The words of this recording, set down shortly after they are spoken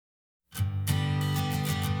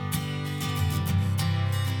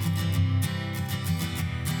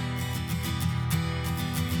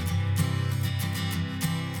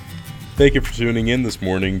Thank you for tuning in this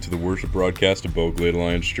morning to the worship broadcast of Belle Glade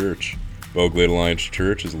Alliance Church. Belle Glade Alliance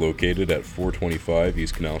Church is located at 425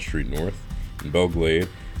 East Canal Street North in Belle Glade,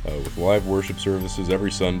 with live worship services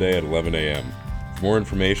every Sunday at 11 a.m. For more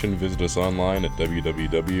information, visit us online at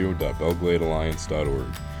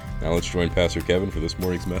www.belgladealliance.org. Now let's join Pastor Kevin for this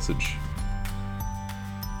morning's message.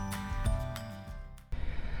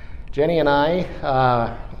 Jenny and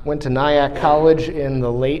I went to Nyack College in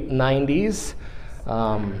the late 90s.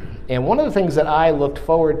 And one of the things that I looked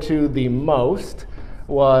forward to the most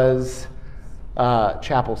was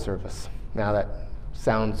chapel service. Now that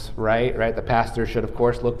sounds right? The pastor should, of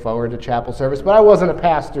course, look forward to chapel service, but I wasn't a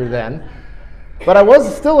pastor then. But I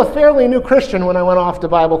was still a fairly new Christian when I went off to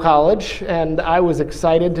Bible college, and I was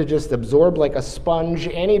excited to just absorb like a sponge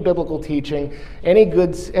any biblical teaching, any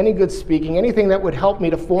good speaking, anything that would help me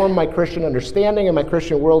to form my Christian understanding and my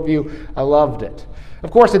Christian worldview. I loved it. Of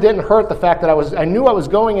course, it didn't hurt the fact that I knew I was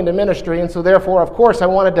going into ministry, and so therefore, of course, I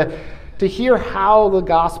wanted to hear how the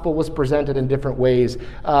gospel was presented in different ways,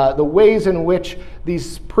 the ways in which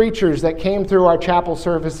these preachers that came through our chapel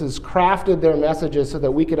services crafted their messages so that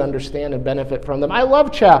we could understand and benefit from them. I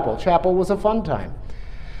love chapel. Chapel was a fun time.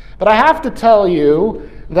 But I have to tell you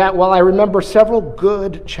that while I remember several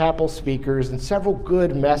good chapel speakers and several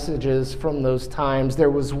good messages from those times,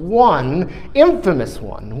 there was one infamous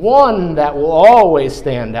one that will always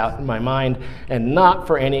stand out in my mind, and not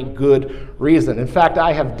for any good reason. In fact,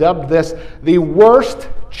 I have dubbed this the worst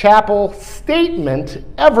chapel statement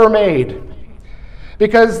ever made.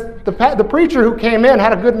 Because the preacher who came in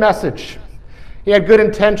had a good message. He had good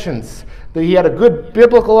intentions. He had a good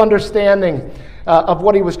biblical understanding of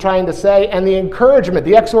what he was trying to say, and the encouragement,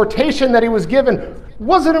 the exhortation that he was given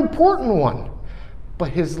was an important one. But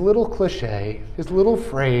his little cliche, his little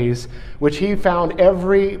phrase, which he found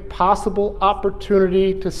every possible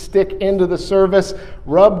opportunity to stick into the service,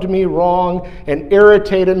 rubbed me wrong and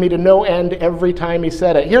irritated me to no end every time he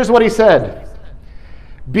said it. Here's what he said: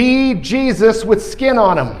 "Be Jesus with skin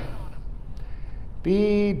on him."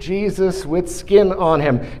 Be Jesus with skin on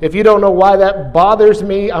him. If you don't know why that bothers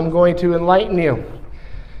me, I'm going to enlighten you.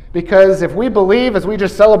 Because if we believe, as we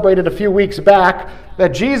just celebrated a few weeks back, that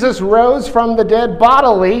Jesus rose from the dead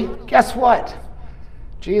bodily, guess what?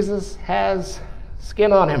 Jesus has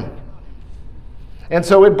skin on him. And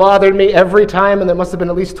so it bothered me every time, and there must have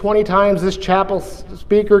been at least 20 times this chapel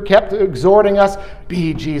speaker kept exhorting us,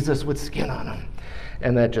 be Jesus with skin on him.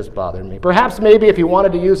 And that just bothered me. Perhaps maybe if he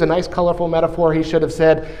wanted to use a nice colorful metaphor, he should have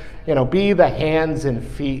said, be the hands and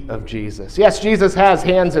feet of Jesus. Yes, Jesus has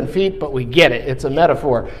hands and feet, but we get it. It's a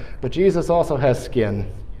metaphor. But Jesus also has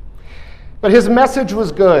skin. But his message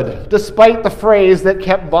was good, despite the phrase that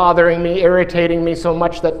kept bothering me, irritating me so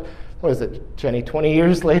much that, 20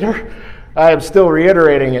 years later? I am still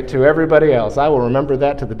reiterating it to everybody else. I will remember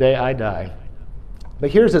that to the day I die. But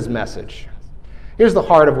here's his message. Here's the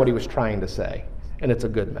heart of what he was trying to say. And it's a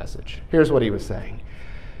good message. Here's what he was saying.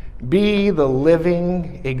 Be the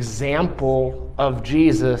living example of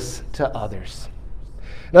Jesus to others.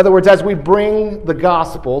 In other words, as we bring the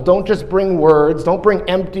gospel, don't just bring words, don't bring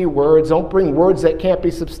empty words, don't bring words that can't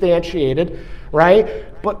be substantiated, right?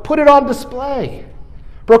 But put it on display.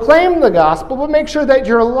 Proclaim the gospel, but make sure that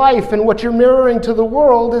your life and what you're mirroring to the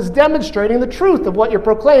world is demonstrating the truth of what you're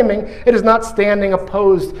proclaiming. It is not standing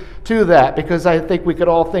opposed to that, because I think we could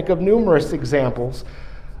all think of numerous examples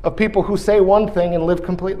of people who say one thing and live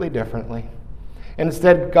completely differently. And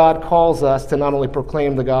instead, God calls us to not only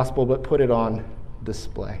proclaim the gospel, but put it on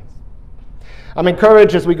display. I'm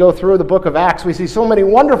encouraged as we go through the book of Acts, we see so many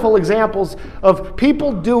wonderful examples of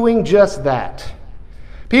people doing just that.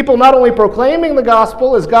 People not only proclaiming the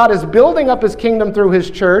gospel as God is building up his kingdom through his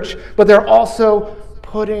church, but they're also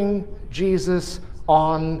putting Jesus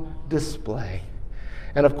on display.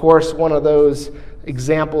 And of course, one of those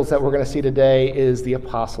examples that we're going to see today is the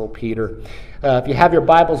Apostle Peter. If you have your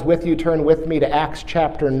Bibles with you, turn with me to Acts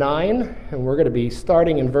chapter 9, and we're going to be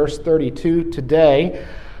starting in verse 32 today.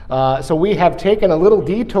 So we have taken a little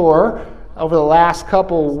detour over the last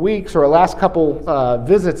couple weeks, or last couple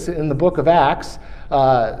visits in the book of Acts.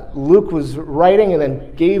 Luke was writing and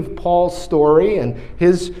then gave Paul's story and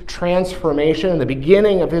his transformation and the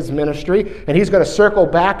beginning of his ministry, and he's going to circle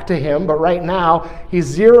back to him, but right now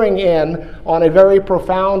he's zeroing in on a very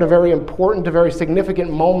profound, a very important, a very significant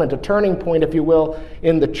moment, a turning point, if you will,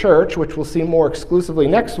 in the church, which we'll see more exclusively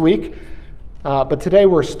next week. But today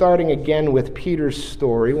we're starting again with Peter's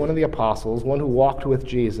story, one of the apostles, one who walked with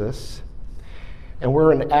Jesus, and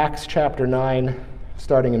we're in Acts chapter 9,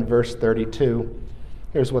 starting in verse 32.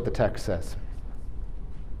 Here's what the text says.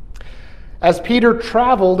 As Peter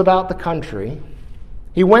traveled about the country,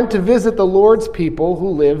 He went to visit the Lord's people who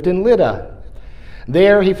lived in Lydda.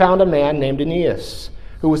 There he found a man named Aeneas,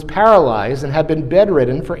 who was paralyzed and had been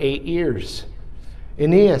bedridden for 8 years.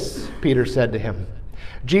 "Aeneas," Peter said to him,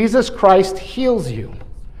 "Jesus Christ heals you.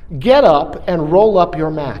 Get up and roll up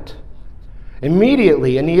your mat."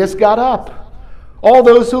 Immediately Aeneas got up. All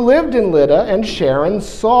those who lived in Lydda and Sharon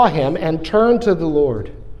saw him and turned to the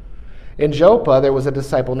Lord. In Joppa there was a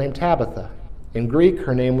disciple named Tabitha. In Greek,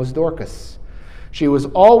 her name was Dorcas. She was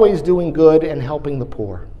always doing good and helping the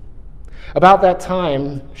poor. About that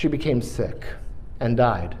time, she became sick and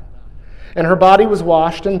died, and her body was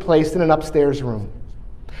washed and placed in an upstairs room.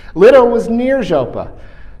 Lydda was near Joppa,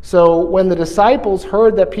 so when the disciples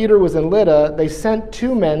heard that Peter was in Lydda, they sent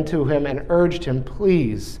 2 men to him and urged him,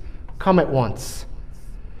 "Please, come at once."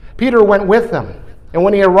 Peter went with them, and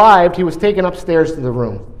when he arrived, he was taken upstairs to the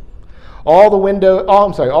room. All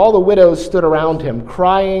the widows stood around him,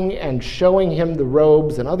 crying and showing him the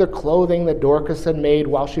robes and other clothing that Dorcas had made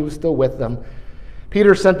while she was still with them.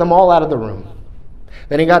 Peter sent them all out of the room.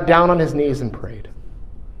 Then he got down on his knees and prayed.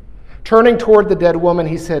 Turning toward the dead woman,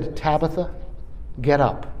 he said, "Tabitha, get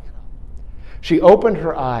up." She opened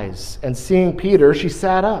her eyes, and seeing Peter, she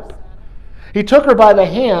sat up. He took her by the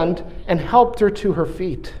hand and helped her to her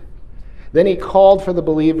feet. Then he called for the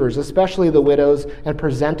believers, especially the widows, and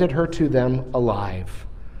presented her to them alive.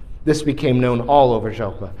 This became known all over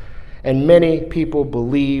Joppa, and many people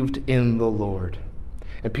believed in the Lord.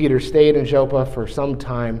 And Peter stayed in Joppa for some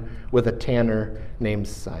time with a tanner named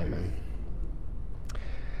Simon.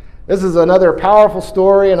 This is another powerful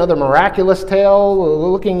story, another miraculous tale,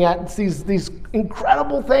 looking at these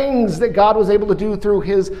incredible things that God was able to do through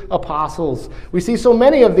his apostles. We see so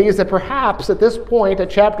many of these that perhaps at this point, at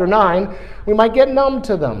chapter 9, we might get numb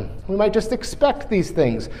to them. We might just expect these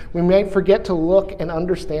things. We might forget to look and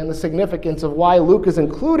understand the significance of why Luke is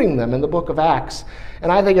including them in the book of Acts.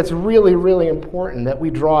 And I think it's really, really important that we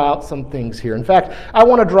draw out some things here. In fact, I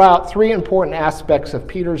want to draw out 3 important aspects of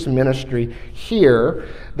Peter's ministry here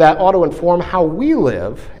that ought to inform how we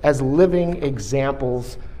live as living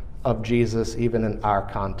examples of Jesus, even in our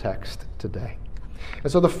context today.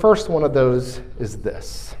 And so the first one of those is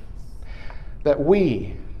this, that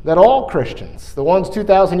all Christians, the ones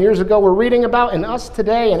 2,000 years ago we're reading about, and us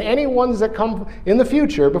today, and any ones that come in the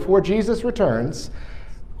future before Jesus returns,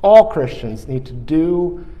 all Christians need to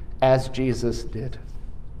do as Jesus did.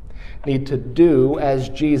 Need to do as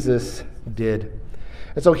Jesus did.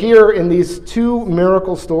 And so here in these 2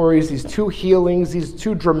 miracle stories, these 2 healings, these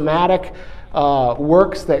 2 dramatic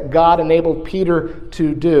works that God enabled Peter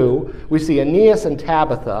to do, we see Aeneas and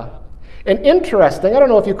Tabitha. And interesting, I don't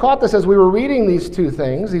know if you caught this as we were reading these 2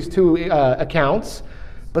 things, these 2 accounts,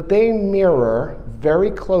 but they mirror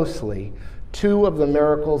very closely 2 of the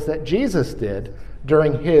miracles that Jesus did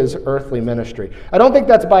during his earthly ministry. I don't think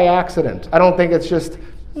that's by accident. I don't think it's just,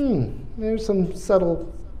 there's some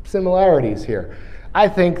subtle similarities here. I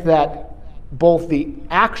think that both the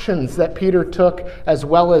actions that Peter took as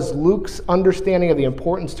well as Luke's understanding of the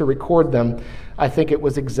importance to record them, I think it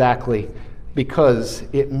was exactly because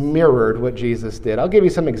it mirrored what Jesus did. I'll give you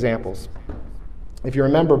some examples. If you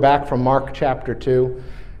remember back from Mark chapter 2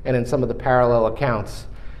 and in some of the parallel accounts,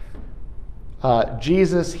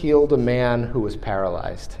 Jesus healed a man who was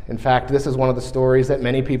paralyzed. In fact, this is one of the stories that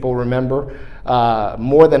many people remember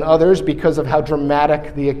more than others because of how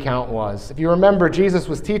dramatic the account was. If you remember, Jesus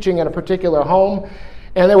was teaching in a particular home,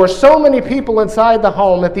 and there were so many people inside the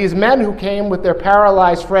home that these men who came with their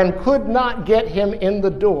paralyzed friend could not get him in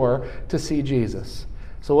the door to see Jesus.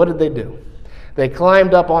 So what did they do? They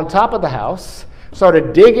climbed up on top of the house,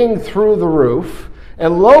 started digging through the roof,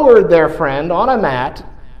 and lowered their friend on a mat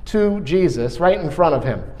to Jesus right in front of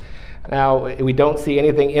him. Now, we don't see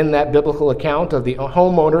anything in that biblical account of the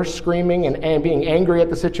homeowner screaming and being angry at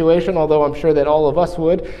the situation, although I'm sure that all of us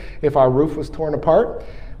would if our roof was torn apart.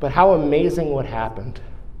 But how amazing what happened.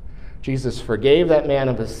 Jesus forgave that man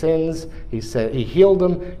of his sins. He healed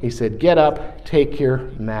him. He said, "Get up, take your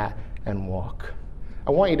mat, and walk."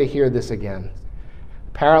 I want you to hear this again.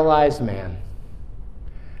 Paralyzed man.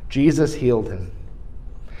 Jesus healed him.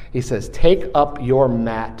 He says, "Take up your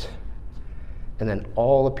mat," and then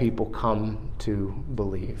all the people come to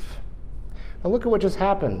believe. Now look at what just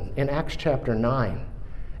happened in Acts chapter 9.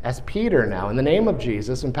 As Peter now, in the name of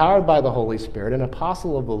Jesus, empowered by the Holy Spirit, an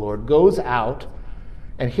apostle of the Lord, goes out,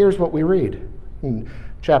 and here's what we read in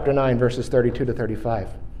chapter 9, verses 32 to 35.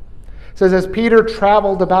 It says, "As Peter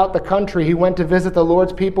traveled about the country, he went to visit the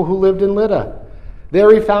Lord's people who lived in Lydda.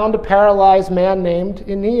 There he found a paralyzed man named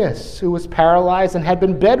Aeneas, who was paralyzed and had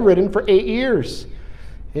been bedridden for 8 years.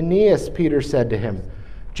 "Aeneas," Peter said to him,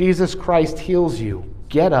 "Jesus Christ heals you.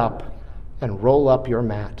 Get up and roll up your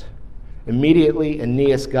mat." Immediately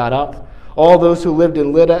Aeneas got up. All those who lived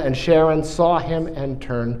in Lydda and Sharon saw him and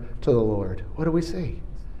turned to the Lord. What do we see?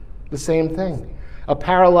 The same thing. A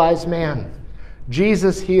paralyzed man.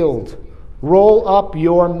 Jesus healed. Roll up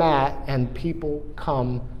your mat, and people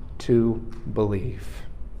come to believe.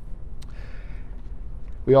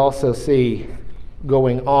 We also see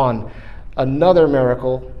going on another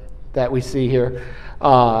miracle that we see here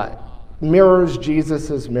mirrors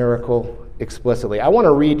Jesus' miracle explicitly. I want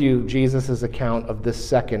to read you Jesus' account of this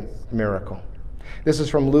second miracle. This is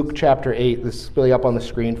from Luke chapter 8. This is really up on the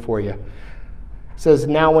screen for you. It says,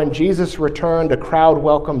 "Now when Jesus returned, a crowd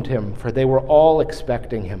welcomed him, for they were all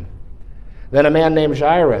expecting him. Then a man named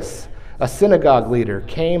Jairus, a synagogue leader,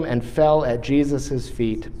 came and fell at Jesus'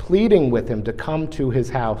 feet, pleading with him to come to his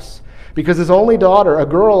house, because his only daughter, a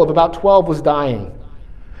girl of about 12, was dying.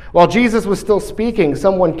 While Jesus was still speaking,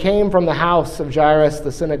 someone came from the house of Jairus,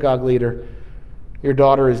 the synagogue leader. 'Your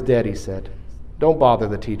daughter is dead,' he said. 'Don't bother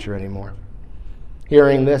the teacher anymore.'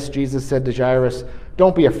 Hearing this, Jesus said to Jairus,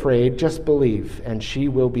 'Don't be afraid, just believe, and she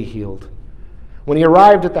will be healed.' When he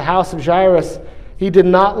arrived at the house of Jairus, he did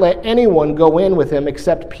not let anyone go in with him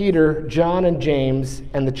except Peter, John, and James,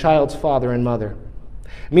 and the child's father and mother.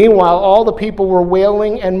 Meanwhile, all the people were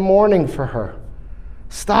wailing and mourning for her.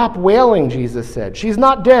 'Stop wailing,' Jesus said. 'She's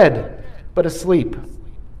not dead, but asleep.'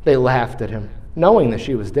 They laughed at him, knowing that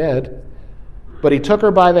she was dead. But he took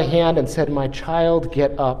her by the hand and said, 'My child,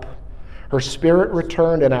 get up.' Her spirit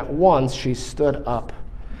returned, and at once she stood up.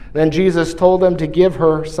 Then Jesus told them to give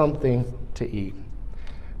her something to eat."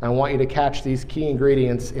 I want you to catch these key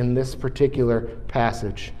ingredients in this particular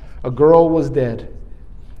passage. A girl was dead.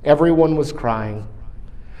 Everyone was crying.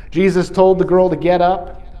 Jesus told the girl to get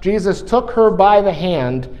up. Jesus took her by the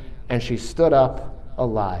hand, and she stood up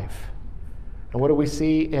alive. And what do we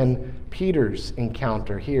see in Peter's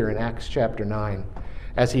encounter here in Acts chapter 9?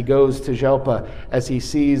 As he goes to Joppa, as he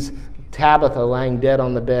sees Tabitha lying dead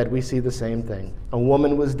on the bed, we see the same thing. A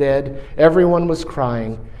woman was dead. Everyone was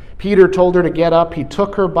crying. Peter told her to get up. He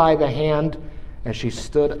took her by the hand, and she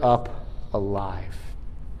stood up alive.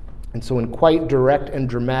 And so in quite direct and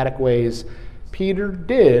dramatic ways, Peter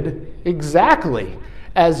did exactly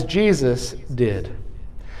as Jesus did.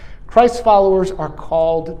 Christ's followers are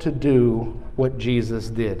called to do what Jesus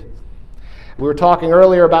did. We were talking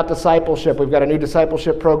earlier about discipleship. We've got a new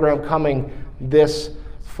discipleship program coming this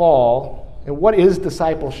fall. And what is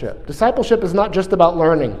discipleship? Discipleship is not just about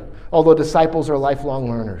learning, although disciples are lifelong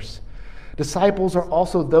learners. Disciples are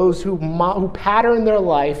also those who pattern their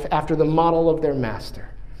life after the model of their master.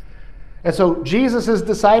 And so Jesus'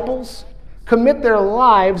 disciples commit their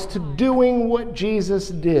lives to doing what Jesus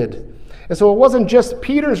did. And so it wasn't just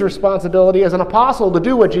Peter's responsibility as an apostle to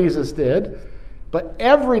do what Jesus did, but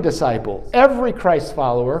every disciple, every Christ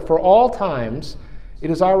follower, for all times, it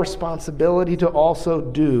is our responsibility to also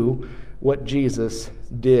do what Jesus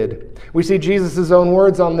did. We see Jesus' own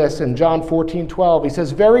words on this in John 14:12. He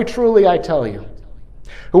says, "Very truly I tell you,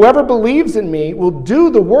 whoever believes in me will do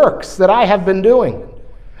the works that I have been doing,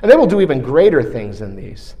 and they will do even greater things than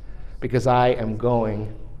these, because I am going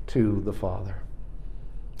to the Father."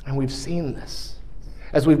 And we've seen this.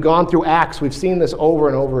 As we've gone through Acts, we've seen this over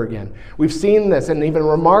and over again. We've seen this and even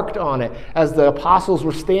remarked on it as the apostles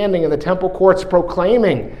were standing in the temple courts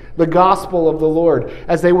proclaiming the gospel of the Lord,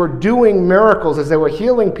 as they were doing miracles, as they were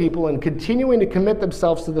healing people and continuing to commit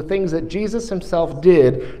themselves to the things that Jesus himself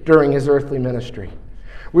did during his earthly ministry.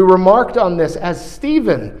 We remarked on this as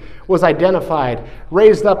Stephen was identified,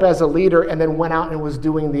 raised up as a leader, and then went out and was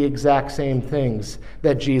doing the exact same things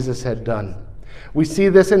that Jesus had done. We see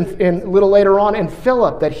this in a little later on in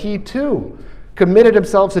Philip, that he too committed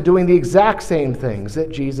himself to doing the exact same things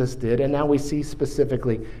that Jesus did. And now we see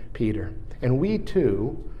specifically Peter. And we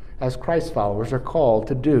too, as Christ followers, are called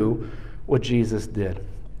to do what Jesus did.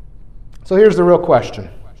 So here's the real question.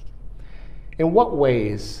 In what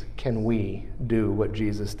ways can we do what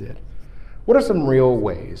Jesus did? What are some real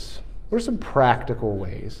ways? What are some practical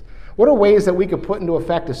ways? What are ways that we could put into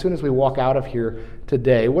effect as soon as we walk out of here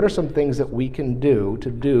today? What are some things that we can do to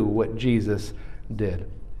do what Jesus did?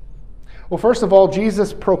 Well, first of all,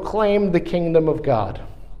 Jesus proclaimed the kingdom of God.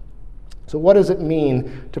 So what does it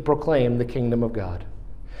mean to proclaim the kingdom of God?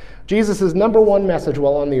 Jesus' number one message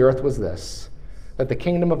while on the earth was this, that the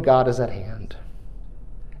kingdom of God is at hand.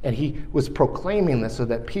 And he was proclaiming this so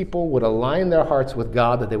that people would align their hearts with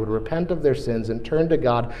God, that they would repent of their sins and turn to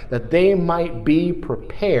God, that they might be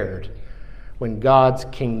prepared when God's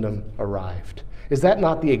kingdom arrived. Is that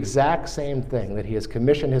not the exact same thing that he has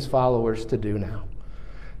commissioned his followers to do now?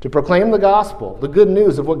 to proclaim the gospel, the good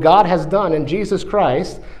news of what God has done in Jesus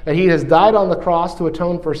Christ, that he has died on the cross to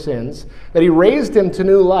atone for sins, that he raised him to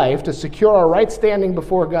new life to secure our right standing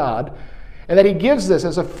before God, and that he gives this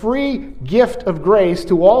as a free gift of grace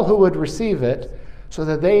to all who would receive it, so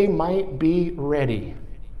that they might be ready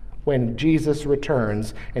when Jesus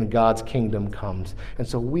returns and God's kingdom comes. And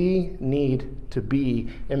so we need to be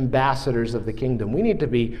ambassadors of the kingdom. We need to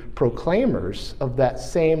be proclaimers of that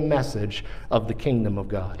same message of the kingdom of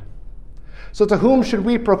God. So to whom should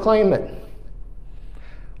we proclaim it?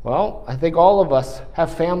 Well, I think all of us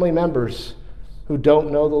have family members who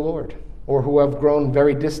don't know the Lord, or who have grown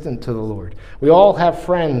very distant to the Lord. We all have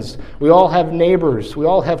friends. We all have neighbors. We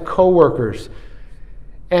all have coworkers.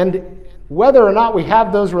 And whether or not we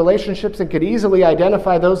have those relationships and could easily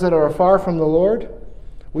identify those that are far from the Lord,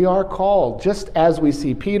 we are called, just as we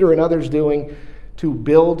see Peter and others doing, to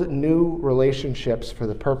build new relationships for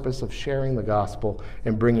the purpose of sharing the gospel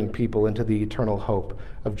and bringing people into the eternal hope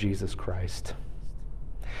of Jesus Christ.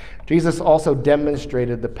 Jesus also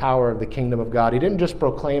demonstrated the power of the kingdom of God. He didn't just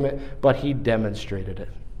proclaim it, but he demonstrated it.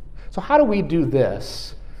 So how do we do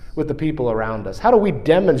this with the people around us? How do we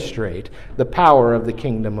demonstrate the power of the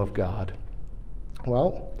kingdom of God?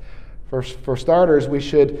 Well, for starters, we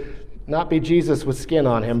should not be Jesus with skin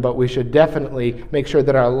on him, but we should definitely make sure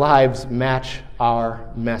that our lives match our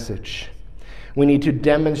message. We need to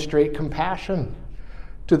demonstrate compassion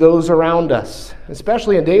to those around us.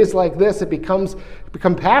 Especially in days like this,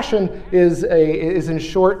 compassion is in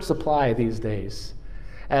short supply these days,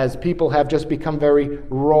 as people have just become very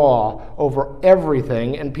raw over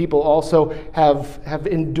everything, and people also have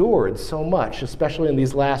endured so much, especially in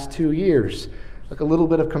these last 2 years. Like a little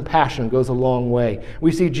bit of compassion goes a long way.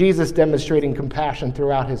 We see Jesus demonstrating compassion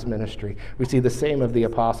throughout his ministry. We see the same of the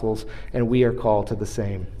apostles, and we are called to the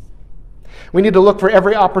same. We need to look for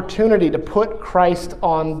every opportunity to put Christ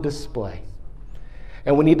on display.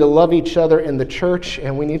 And we need to love each other in the church,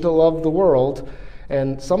 and we need to love the world.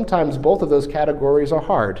 And sometimes both of those categories are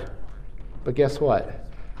hard. But guess what?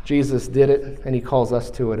 Jesus did it, and he calls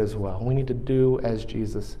us to it as well. We need to do as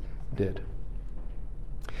Jesus did.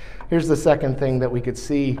 Here's the second thing that we could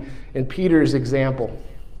see in Peter's example,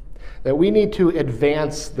 that we need to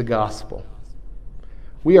advance the gospel.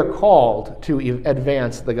 We are called to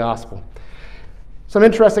advance the gospel. Some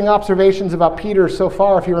interesting observations about Peter so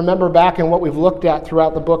far, if you remember back in what we've looked at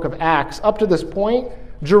throughout the book of Acts. Up to this point,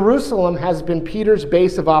 Jerusalem has been Peter's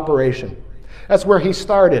base of operation. That's where he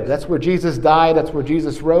started. That's where Jesus died. That's where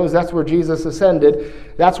Jesus rose. That's where Jesus ascended.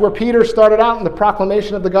 That's where Peter started out in the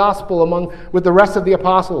proclamation of the gospel with the rest of the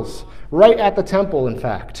apostles, right at the temple, in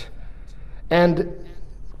fact. And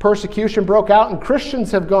persecution broke out, and Christians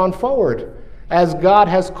have gone forward as God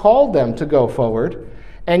has called them to go forward.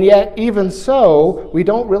 And yet, even so, we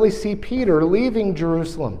don't really see Peter leaving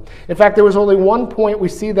Jerusalem. In fact, there was only one point we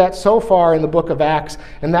see that so far in the book of Acts,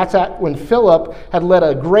 and that's when Philip had led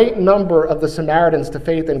a great number of the Samaritans to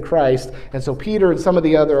faith in Christ. And so Peter and some of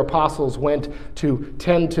the other apostles went to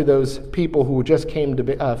tend to those people who just came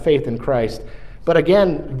to faith in Christ. But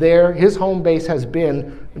again, his home base has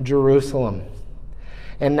been Jerusalem.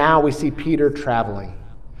 And now we see Peter traveling.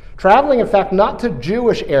 Traveling, in fact, not to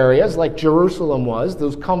Jewish areas like Jerusalem was,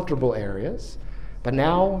 those comfortable areas, but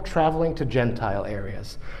now traveling to Gentile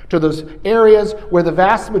areas, to those areas where the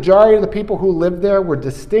vast majority of the people who lived there were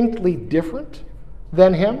distinctly different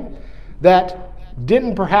than him, that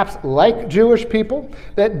didn't perhaps like Jewish people,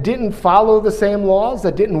 that didn't follow the same laws,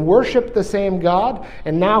 that didn't worship the same God,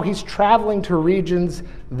 and now he's traveling to regions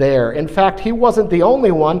there. In fact, he wasn't the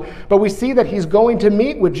only one, but we see that he's going to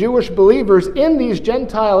meet with Jewish believers in these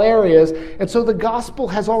Gentile areas, and so the gospel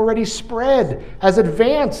has already spread, has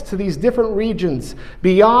advanced to these different regions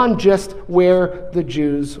beyond just where the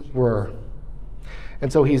Jews were.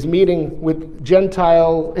 And so he's meeting in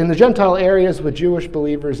the Gentile areas with Jewish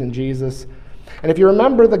believers in Jesus. And if you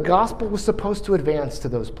remember, the gospel was supposed to advance to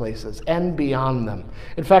those places and beyond them.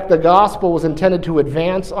 In fact, the gospel was intended to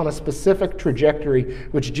advance on a specific trajectory,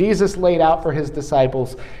 which Jesus laid out for his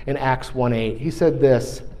disciples in Acts 1:8. He said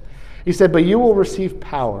this, he said, "But you will receive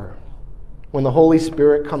power when the Holy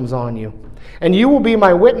Spirit comes on you, and you will be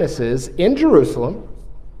my witnesses in Jerusalem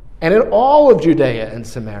and in all of Judea and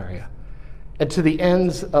Samaria and to the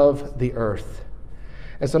ends of the earth."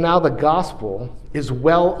 And so now the gospel is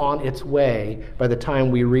well on its way by the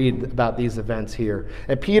time we read about these events here.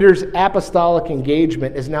 And Peter's apostolic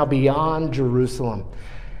engagement is now beyond Jerusalem.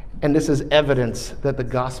 And this is evidence that the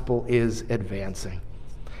gospel is advancing.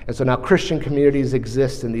 And so now Christian communities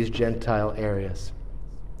exist in these Gentile areas.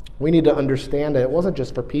 We need to understand that it wasn't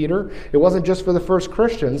just for Peter, it wasn't just for the first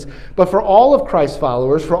Christians, but for all of Christ's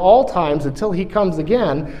followers, for all times until he comes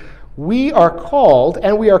again. We are called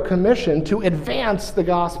and we are commissioned to advance the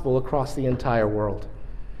gospel across the entire world.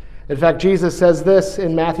 In fact, Jesus says this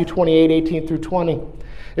in Matthew 28:18-20.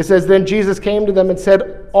 It says, "Then Jesus came to them and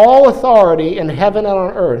said, 'All authority in heaven and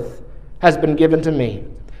on earth has been given to me.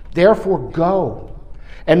 Therefore go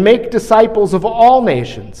and make disciples of all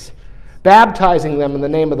nations, baptizing them in the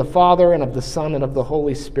name of the Father and of the Son and of the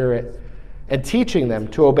Holy Spirit, and teaching them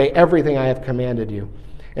to obey everything I have commanded you.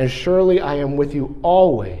 And surely I am with you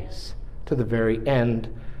always to the very end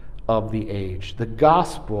of the age.'" The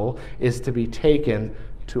gospel is to be taken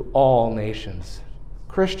to all nations.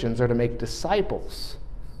 Christians are to make disciples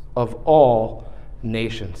of all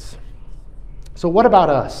nations. So what about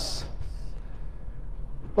us?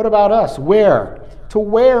 What about us? Where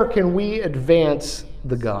can we advance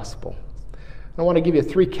the gospel? I want to give you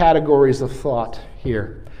 3 categories of thought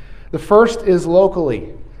here. The first is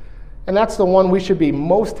locally, and that's the one we should be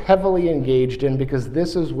most heavily engaged in because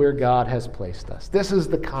this is where God has placed us. This is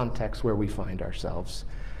the context where we find ourselves.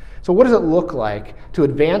 So what does it look like to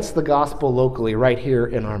advance the gospel locally right here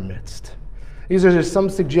in our midst? These are just some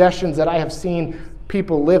suggestions that I have seen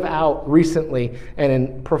people live out recently,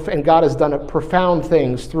 and God has done profound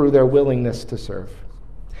things through their willingness to serve.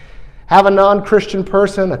 Have a non-Christian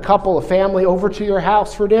person, a couple, a family over to your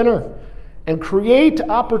house for dinner and create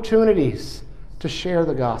opportunities to share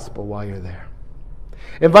the gospel while you're there.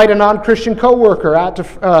 Invite a non-Christian coworker out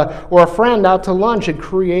or a friend out to lunch and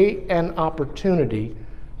create an opportunity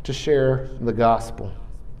to share the gospel.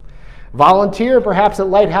 Volunteer perhaps at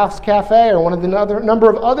Lighthouse Cafe or one of the number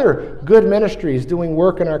of other good ministries doing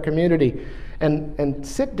work in our community, and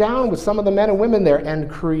sit down with some of the men and women there and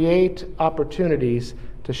create opportunities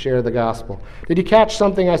to share the gospel. Did you catch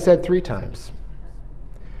something I said 3 times?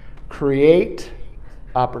 Create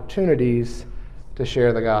opportunities to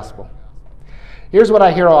share the gospel. Here's what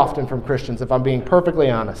I hear often from Christians, if I'm being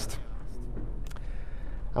perfectly honest.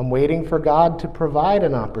 I'm waiting for God to provide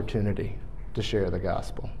an opportunity to share the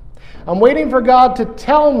gospel. I'm waiting for God to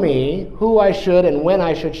tell me who I should and when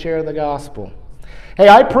I should share the gospel. Hey,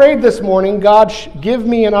 I prayed this morning, God, give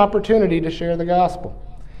me an opportunity to share the gospel.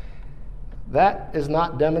 That is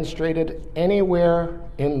not demonstrated anywhere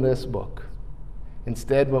in this book.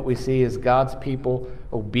 Instead, what we see is God's people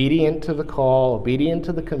obedient to the call, obedient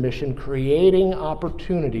to the commission, creating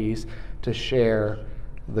opportunities to share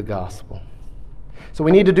the gospel. So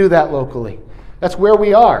we need to do that locally. That's where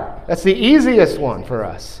we are. That's the easiest one for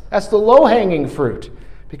us. That's the low-hanging fruit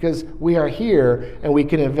because we are here and we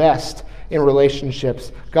can invest in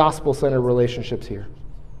relationships, gospel-centered relationships here.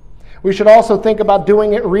 We should also think about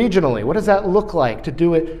doing it regionally. What does that look like to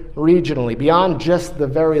do it regionally, beyond just the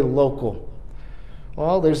very local?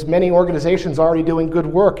 Well, there's many organizations already doing good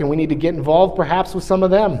work, and we need to get involved perhaps with some of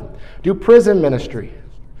them. Do prison ministry.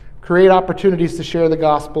 Create opportunities to share the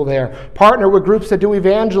gospel there. Partner with groups that do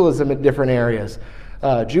evangelism in different areas.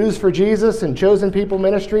 Jews for Jesus and Chosen People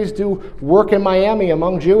Ministries do work in Miami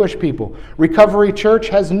among Jewish people. Recovery Church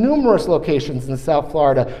has numerous locations in South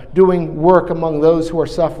Florida doing work among those who are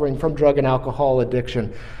suffering from drug and alcohol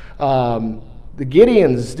addiction. The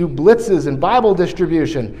Gideons do blitzes and Bible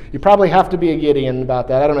distribution. You probably have to be a Gideon about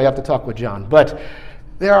that. I don't know, you have to talk with John. But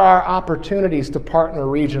there are opportunities to partner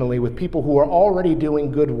regionally with people who are already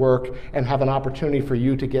doing good work and have an opportunity for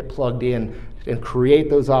you to get plugged in and create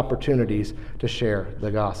those opportunities to share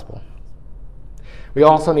the gospel. We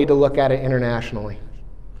also need to look at it internationally.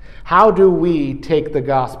 How do we take the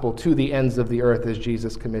gospel to the ends of the earth as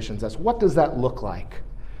Jesus commissions us? What does that look like?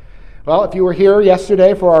 Well, if you were here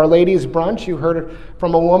yesterday for our ladies' brunch, you heard it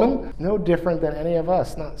from a woman, no different than any of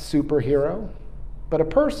us, not superhero, but a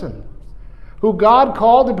person who God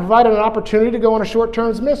called and provided an opportunity to go on a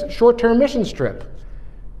short-term mission trip.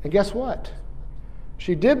 And guess what?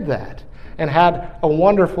 She did that and had a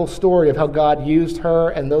wonderful story of how God used her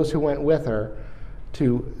and those who went with her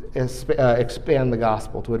to expand the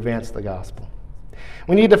gospel, to advance the gospel.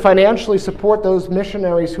 We need to financially support those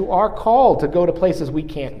missionaries who are called to go to places we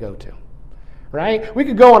can't go to, right? We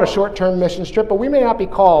could go on a short-term mission trip, but we may not be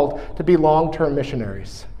called to be long-term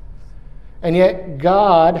missionaries. And yet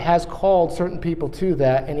God has called certain people to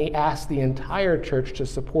that, and he asked the entire church to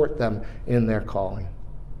support them in their calling.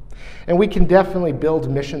 And we can definitely build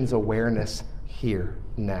missions awareness here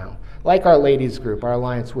now, like our ladies group, our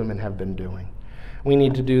Alliance Women have been doing. We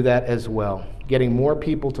need to do that as well, getting more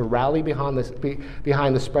people to rally behind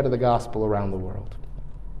the spread of the gospel around the world.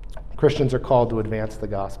 Christians are called to advance the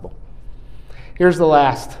gospel. Here's the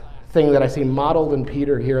last thing that I see modeled in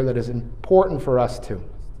Peter here that is important for us too.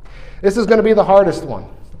 This is going to be the hardest one.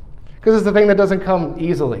 because it's the thing that doesn't come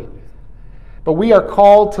easily. But we are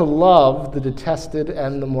called to love the detested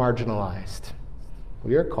and the marginalized.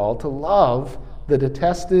 We are called to love the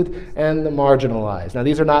detested and the marginalized. Now,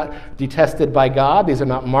 these are not detested by God. These are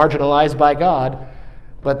not marginalized by God.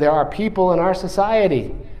 But there are people in our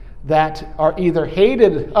society that are either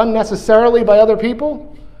hated unnecessarily by other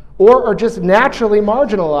people or are just naturally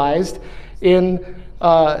marginalized in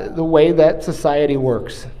the way that society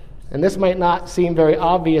works. And this might not seem very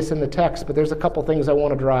obvious in the text, but there's a couple things I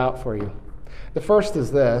want to draw out for you. The first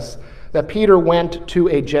is this, that Peter went to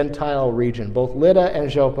a Gentile region. Both Lydda and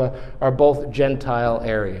Joppa are both Gentile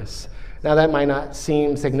areas. Now, that might not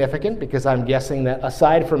seem significant because I'm guessing that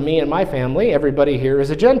aside from me and my family, everybody here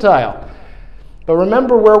is a Gentile. But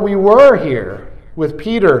remember where we were here with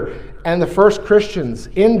Peter and the first Christians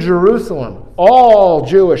in Jerusalem, all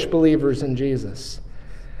Jewish believers in Jesus,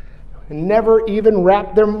 and never even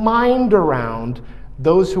wrapped their mind around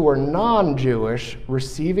those who are non-Jewish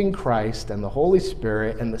receiving Christ and the Holy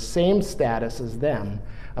Spirit in the same status as them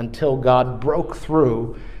until God broke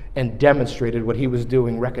through and demonstrated what he was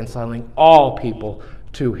doing, reconciling all people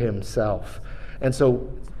to himself. And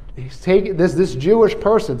so he's taking this Jewish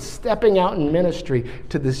person stepping out in ministry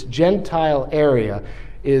to this Gentile area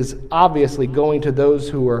is obviously going to those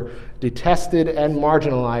who are detested and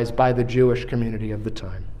marginalized by the Jewish community of the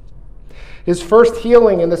time. His first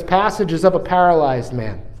healing in this passage is of a paralyzed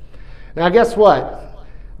man. Now, guess what?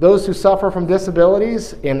 Those who suffer from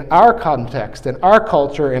disabilities in our context, in our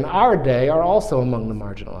culture, in our day, are also among the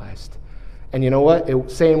marginalized. And you know what? The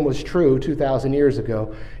same was true 2,000 years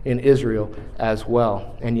ago in Israel as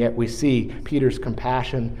well. And yet we see Peter's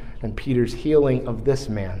compassion and Peter's healing of this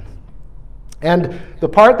man. And the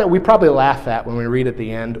part that we probably laugh at when we read at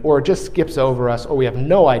the end, or it just skips over us, or we have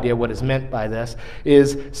no idea what is meant by this,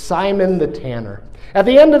 is Simon the tanner. At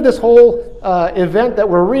the end of this whole event that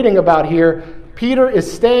we're reading about here, Peter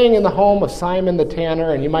is staying in the home of Simon the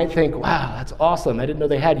tanner, and you might think, wow, that's awesome. I didn't know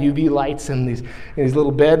they had UV lights in these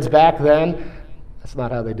little beds back then. That's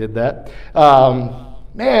not how they did that.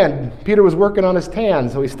 Man, Peter was working on his tan,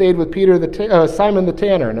 so he stayed with Simon the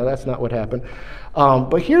tanner. No, that's not what happened.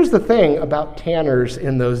 But here's the thing about tanners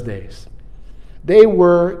in those days. They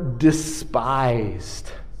were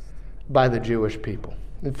despised by the Jewish people.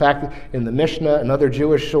 In fact, in the Mishnah and other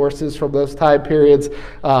Jewish sources from those time periods,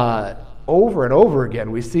 over and over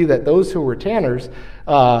again, we see that those who were tanners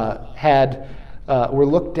were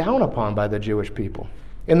looked down upon by the Jewish people.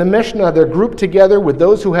 In the Mishnah, they're grouped together with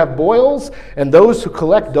those who have boils and those who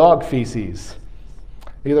collect dog feces.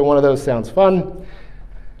 Either one of those sounds fun.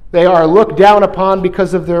 They are looked down upon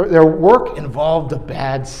because of their work involved a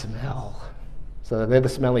bad smell. So they're the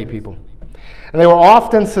smelly people. And they were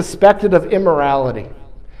often suspected of immorality.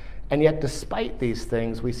 And yet, despite these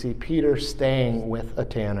things, we see Peter staying with a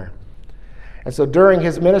tanner. And so during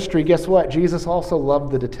his ministry, guess what? Jesus also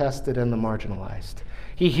loved the detested and the marginalized.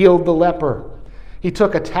 He healed the leper. He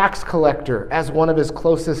took a tax collector as one of his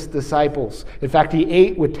closest disciples. In fact, he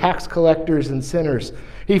ate with tax collectors and sinners.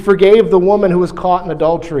 He forgave the woman who was caught in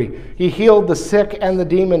adultery. He healed the sick and the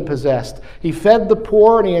demon-possessed. He fed the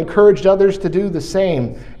poor, and he encouraged others to do the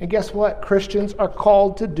same. And guess what? Christians are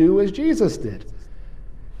called to do as Jesus did.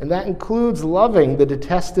 And that includes loving the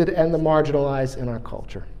detested and the marginalized in our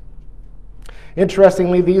culture.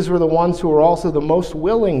 Interestingly, these were the ones who were also the most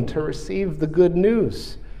willing to receive the good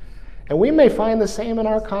news. And we may find the same in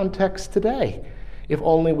our context today, if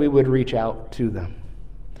only we would reach out to them.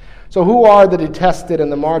 So who are the detested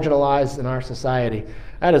and the marginalized in our society?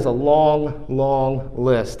 That is a long, long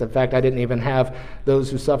list. In fact, I didn't even have those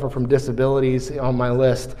who suffer from disabilities on my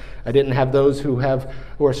list. I didn't have those who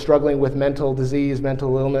are struggling with mental disease,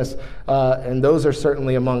 mental illness, and those are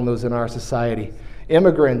certainly among those in our society.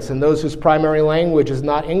 Immigrants and those whose primary language is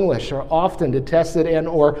not English are often detested and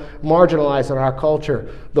or marginalized in our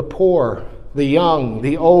culture. The poor, the young,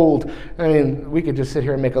 the old. I mean, we could just sit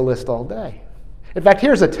here and make a list all day. In fact,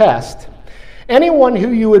 here's a test. Anyone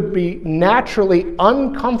who you would be naturally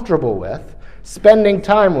uncomfortable with, spending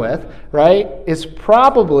time with, right, is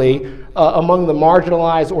probably among the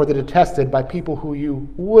marginalized or the detested by people who you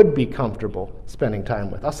would be comfortable spending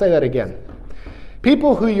time with. I'll say that again.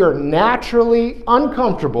 People who you're naturally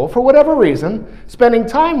uncomfortable, for whatever reason, spending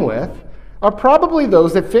time with, are probably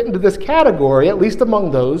those that fit into this category, at least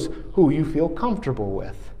among those who you feel comfortable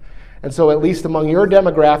with. And so at least among your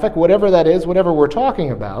demographic, whatever that is, whatever we're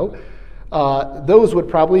talking about, those would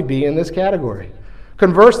probably be in this category.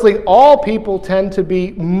 Conversely, all people tend to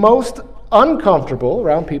be most uncomfortable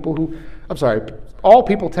around people who, all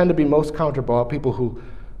people tend to be most comfortable around people who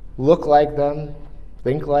look like them,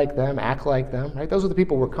 think like them, act like them, right? Those are the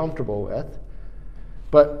people we're comfortable with.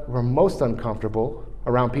 But we're most uncomfortable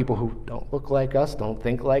around people who don't look like us, don't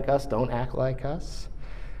think like us, don't act like us.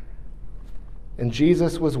 And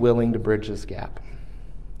Jesus was willing to bridge this gap.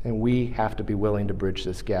 And we have to be willing to bridge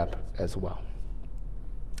this gap as well.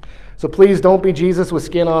 So please don't be Jesus with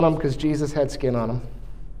skin on him, because Jesus had skin on him.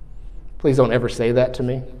 Please don't ever say that to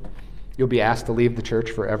me. You'll be asked to leave the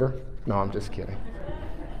church forever. No, I'm just kidding.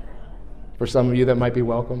 For some of you that might be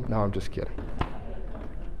welcome. No, I'm just kidding.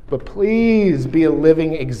 But please be a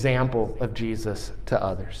living example of Jesus to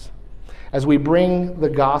others. As we bring the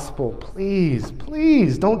gospel, please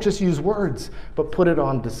don't just use words, but put it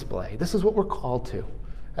on display. This is what we're called to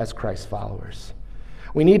as Christ followers.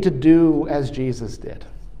 We need to do as Jesus did.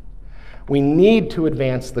 We need to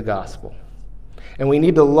advance the gospel. And we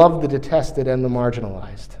need to love the detested and the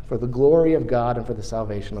marginalized for the glory of God and for the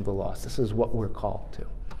salvation of the lost. This is what we're called to.